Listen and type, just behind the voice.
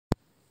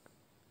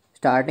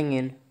starting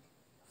in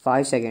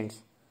 5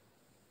 seconds.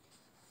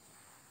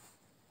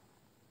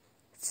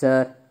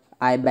 Sir,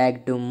 I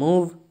beg to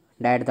move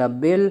that the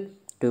bill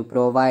to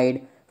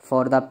provide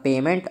for the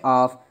payment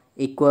of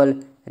equal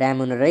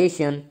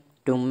remuneration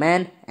to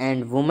men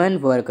and women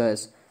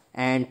workers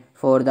and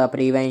for the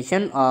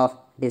prevention of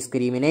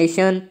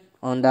discrimination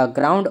on the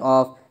ground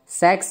of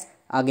sex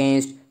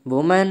against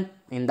women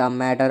in the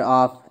matter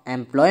of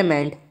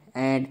employment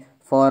and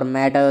for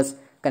matters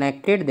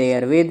connected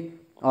therewith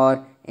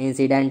or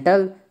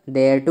incidental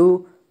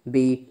thereto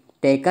be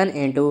taken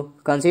into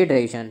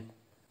consideration.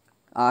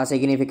 A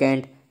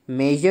significant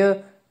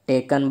measure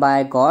taken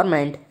by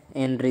government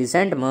in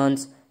recent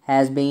months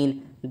has been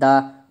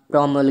the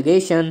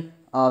promulgation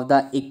of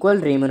the Equal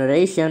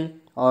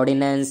Remuneration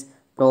Ordinance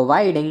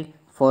providing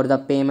for the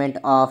payment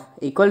of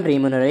equal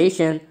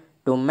remuneration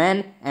to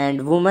men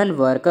and women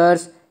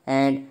workers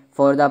and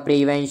for the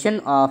prevention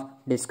of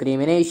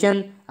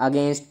discrimination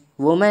against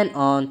women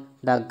on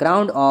the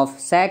ground of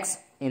sex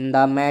in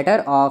the matter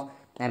of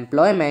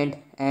employment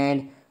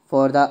and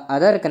for the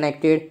other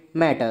connected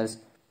matters.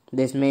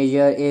 This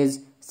measure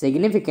is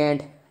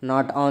significant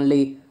not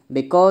only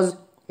because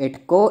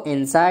it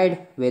coincides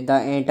with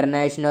the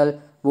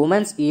International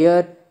Women's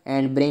Year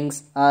and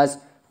brings us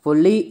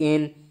fully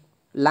in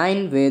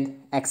line with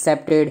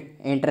accepted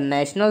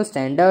international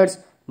standards,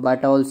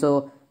 but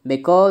also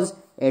because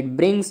it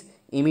brings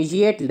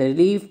immediate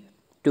relief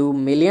to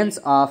millions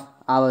of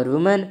our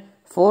women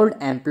fully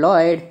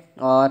employed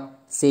or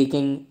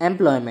seeking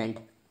employment.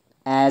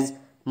 As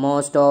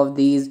most of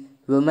these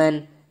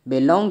women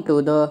belong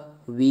to the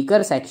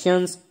weaker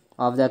sections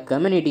of the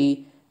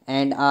community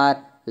and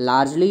are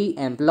largely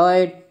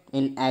employed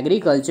in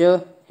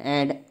agriculture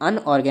and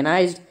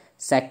unorganized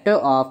sector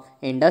of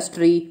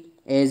industry,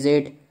 is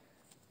it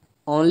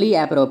only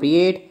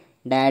appropriate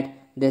that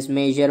this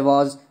measure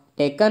was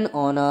taken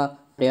on a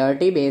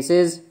priority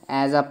basis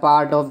as a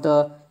part of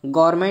the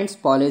government's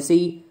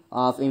policy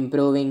of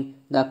improving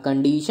the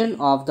condition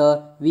of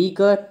the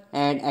weaker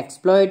and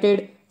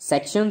exploited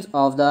sections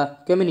of the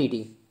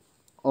community.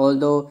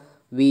 Although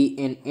we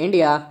in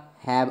India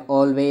have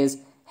always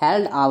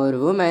held our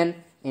women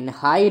in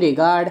high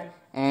regard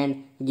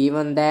and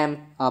given them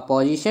a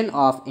position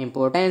of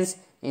importance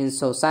in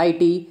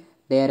society,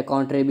 their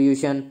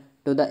contribution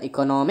to the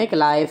economic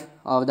life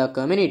of the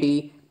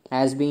community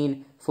has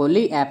been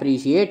fully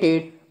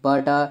appreciated,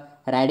 but a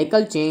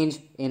radical change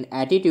in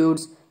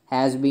attitudes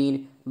has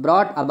been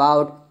brought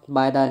about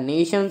by the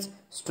nation's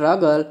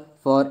struggle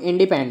for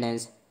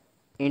independence.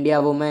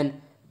 India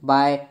women,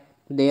 by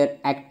their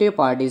active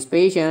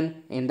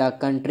participation in the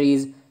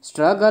country's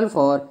struggle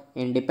for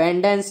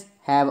independence,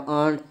 have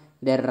earned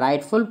their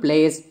rightful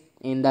place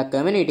in the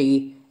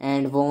community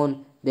and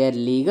won their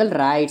legal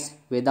rights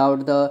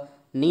without the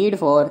need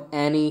for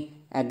any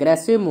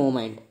aggressive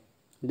movement.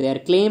 Their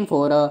claim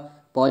for a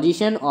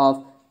position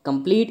of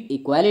complete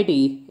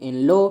equality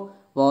in law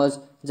was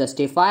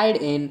justified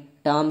in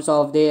terms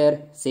of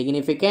their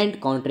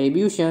significant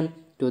contribution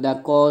to the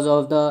cause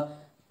of the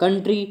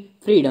country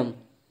freedom.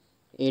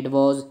 It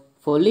was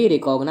fully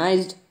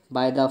recognized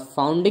by the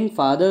founding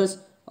fathers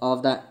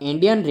of the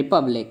Indian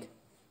Republic.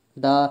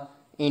 The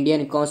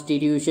Indian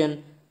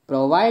Constitution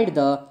provides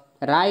the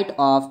right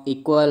of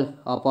equal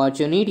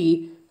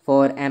opportunity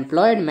for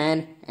employed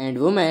men and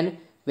women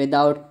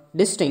without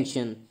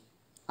distinction.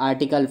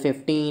 Article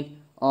 15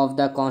 of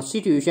the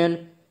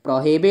Constitution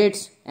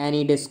prohibits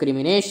any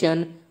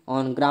discrimination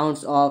on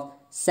grounds of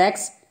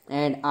sex,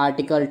 and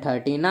Article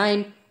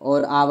 39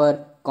 of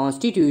our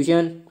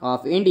Constitution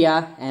of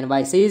India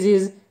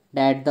emphasizes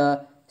that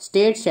the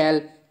state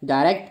shall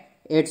direct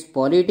its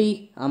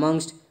polity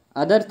amongst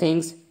other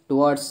things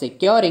towards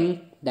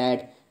securing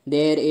that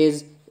there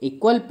is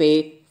equal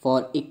pay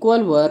for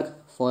equal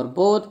work for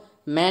both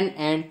men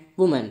and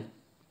women.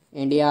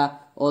 India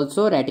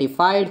also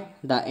ratified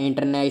the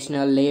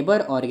International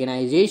Labour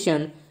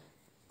Organization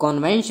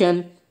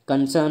Convention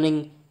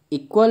concerning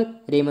equal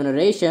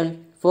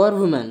remuneration for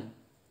women.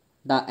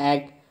 The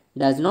Act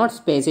does not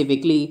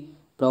specifically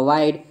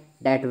provide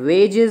that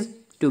wages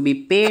to be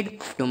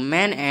paid to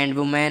men and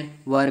women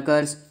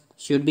workers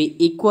should be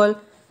equal.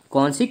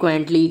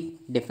 Consequently,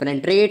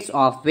 different rates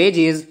of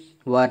wages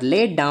were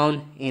laid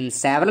down in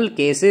several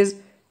cases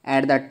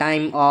at the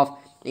time of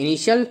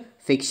initial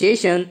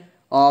fixation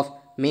of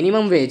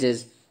minimum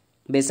wages.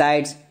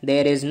 Besides,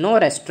 there is no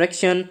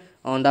restriction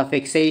on the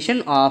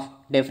fixation of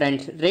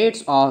different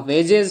rates of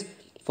wages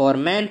for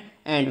men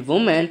and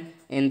women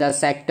in the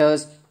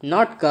sectors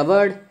not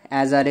covered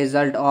as a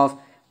result of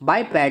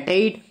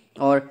bipartite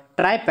or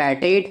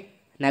tripartite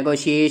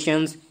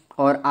negotiations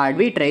or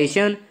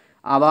arbitration.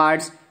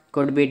 Awards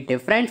could be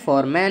different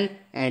for men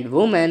and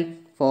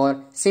women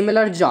for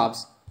similar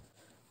jobs.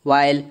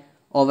 While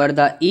over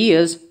the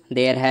years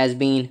there has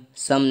been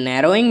some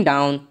narrowing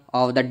down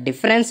of the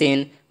difference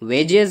in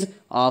wages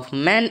of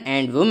men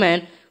and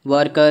women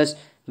workers,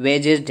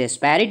 wages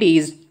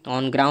disparities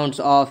on grounds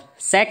of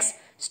sex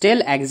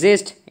still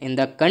exist in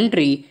the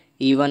country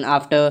even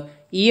after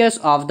years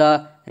of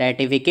the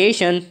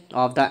ratification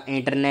of the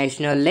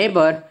International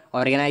Labour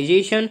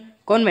Organization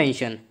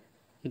Convention.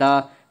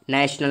 The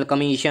National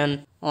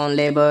Commission on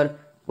Labour,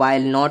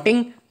 while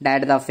noting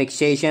that the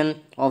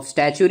fixation of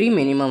statutory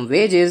minimum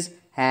wages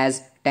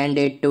has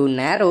tended to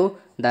narrow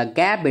the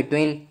gap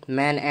between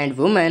men and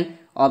women,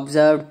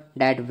 observed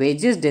that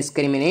wages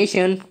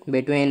discrimination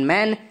between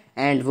men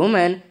and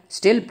women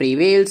still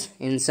prevails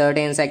in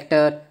certain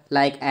sectors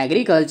like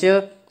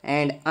agriculture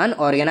and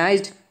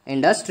unorganized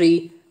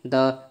industry.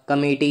 The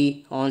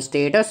Committee on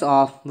Status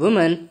of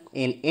Women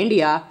in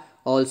India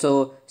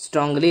also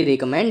strongly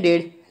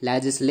recommended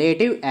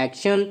legislative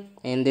action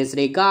in this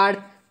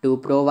regard to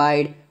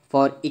provide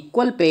for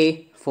equal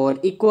pay for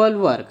equal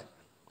work.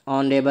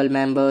 Honorable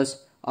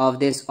members of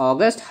this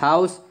august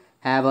House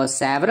have on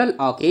several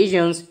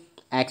occasions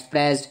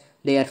expressed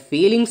their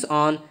feelings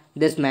on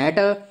this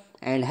matter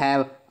and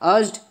have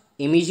urged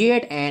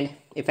immediate and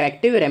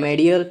effective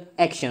remedial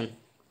action.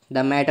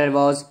 The matter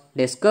was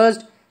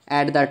discussed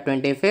at the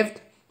 25th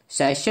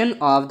session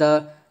of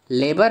the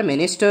Labour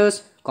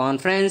Ministers'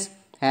 Conference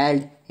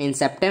held in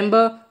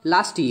September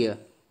last year.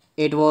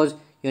 It was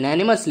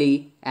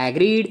unanimously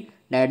agreed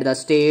that the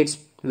states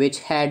which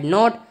had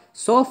not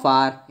so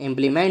far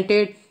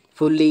implemented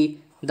fully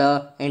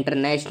the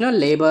International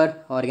Labour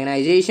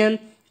Organization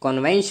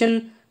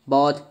Convention,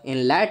 both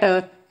in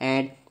letter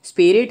and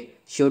spirit,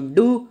 should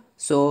do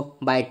so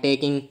by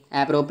taking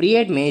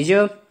appropriate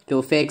measure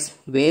to fix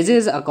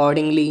wages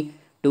accordingly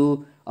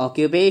to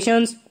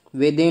occupations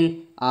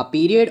within a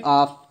period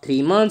of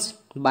 3 months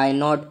by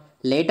not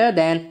later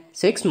than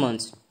 6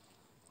 months.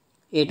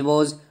 It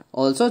was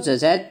also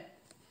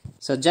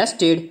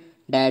suggested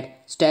that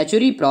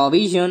statutory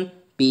provision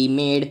be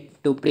made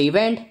to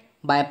prevent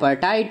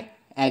bipartite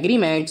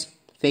agreements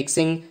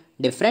fixing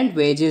different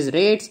wages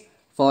rates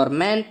for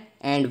men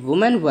and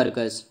women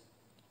workers,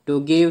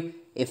 to give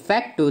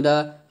effect to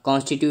the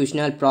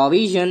constitutional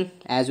provision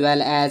as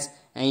well as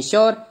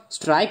ensure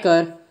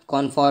stricter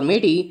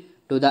conformity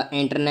to the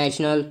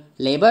International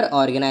Labour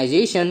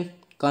Organization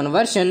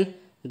Convention.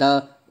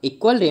 The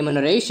Equal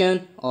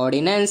Remuneration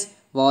Ordinance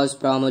was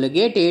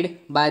promulgated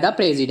by the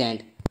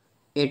President.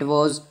 It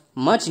was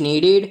much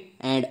needed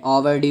and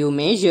overdue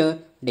measure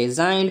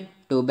designed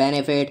to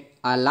benefit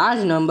a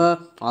large number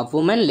of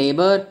women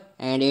labor,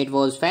 and it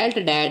was felt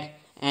that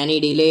any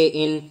delay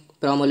in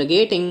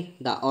promulgating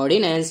the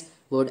ordinance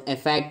would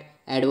affect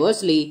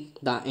adversely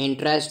the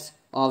interests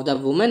of the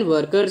women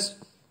workers.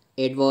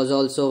 It was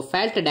also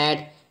felt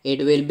that it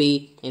will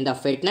be in the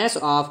fitness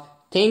of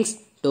things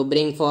to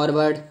bring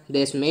forward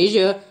this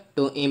measure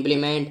to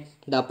implement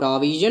the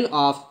provision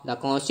of the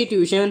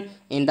Constitution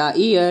in the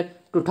year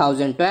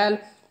 2012,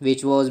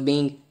 which was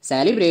being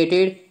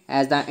celebrated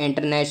as the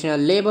International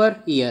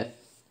Labour Year.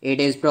 It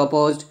is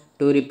proposed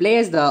to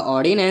replace the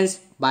ordinance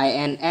by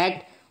an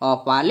act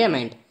of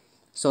parliament.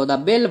 So the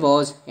bill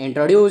was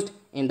introduced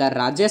in the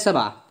Rajya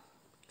Sabha.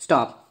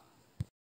 Stop.